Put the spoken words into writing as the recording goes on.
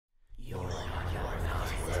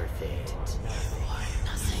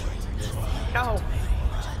No!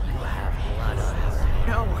 You have blood on her.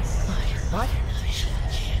 No! What?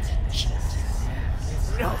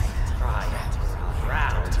 No!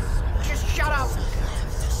 Drown. Just shut up!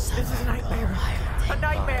 This is a nightmare. A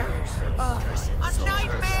nightmare! A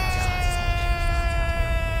nightmare!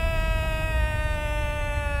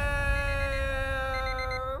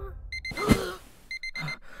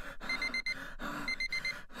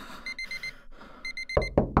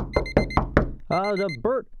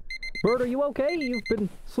 Bert, are you okay? You've been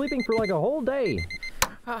sleeping for like a whole day.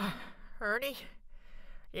 Ernie?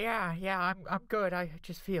 Yeah, I'm good. I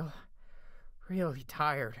just feel really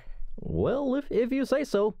tired. Well, if you say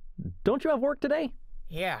so. Don't you have work today?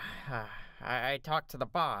 Yeah, I talked to the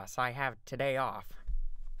boss. I have today off.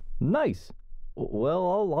 Nice.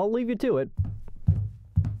 Well, I'll leave you to it.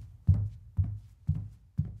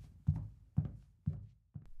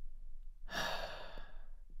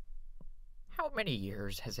 How many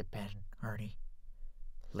years has it been, Ernie?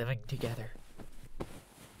 Living together?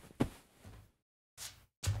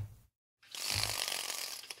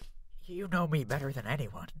 You know me better than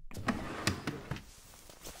anyone.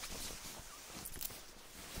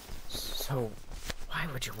 So, why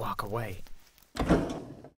would you walk away?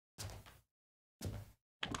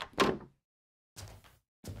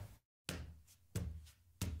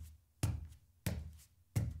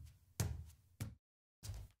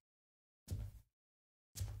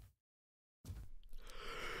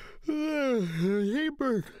 Hey,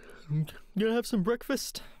 Bert. Gonna have some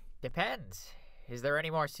breakfast? Depends. Is there any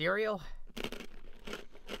more cereal?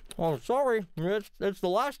 Oh, sorry. It's the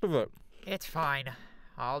last of it. It's fine.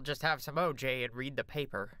 I'll just have some OJ and read the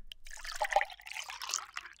paper.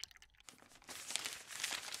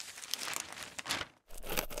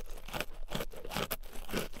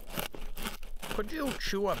 Could you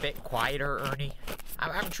chew a bit quieter, Ernie?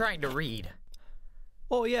 I'm trying to read.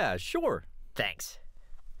 Oh, yeah, sure. Thanks.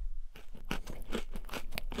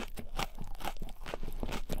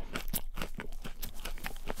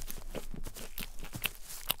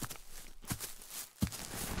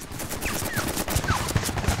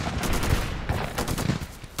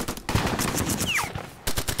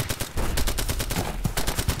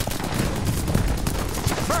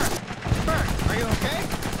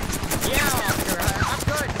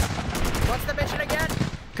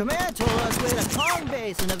 Command told us we had a con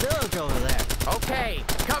base in the village over there. Okay,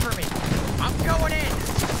 cover me. I'm going in.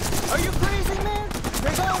 Are you crazy, man?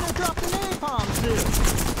 They're going to drop the napalm soon.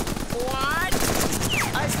 What?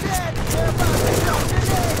 I said they're about to drop the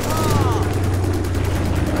napalm.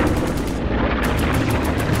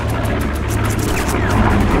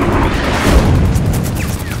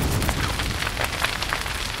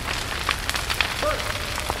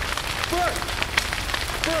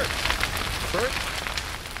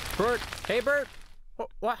 Bert! Hey, Bert!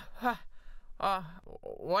 What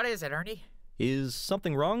is it, Ernie? Is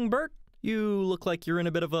something wrong, Bert? You look like you're in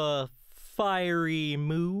a bit of a fiery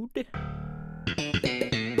mood.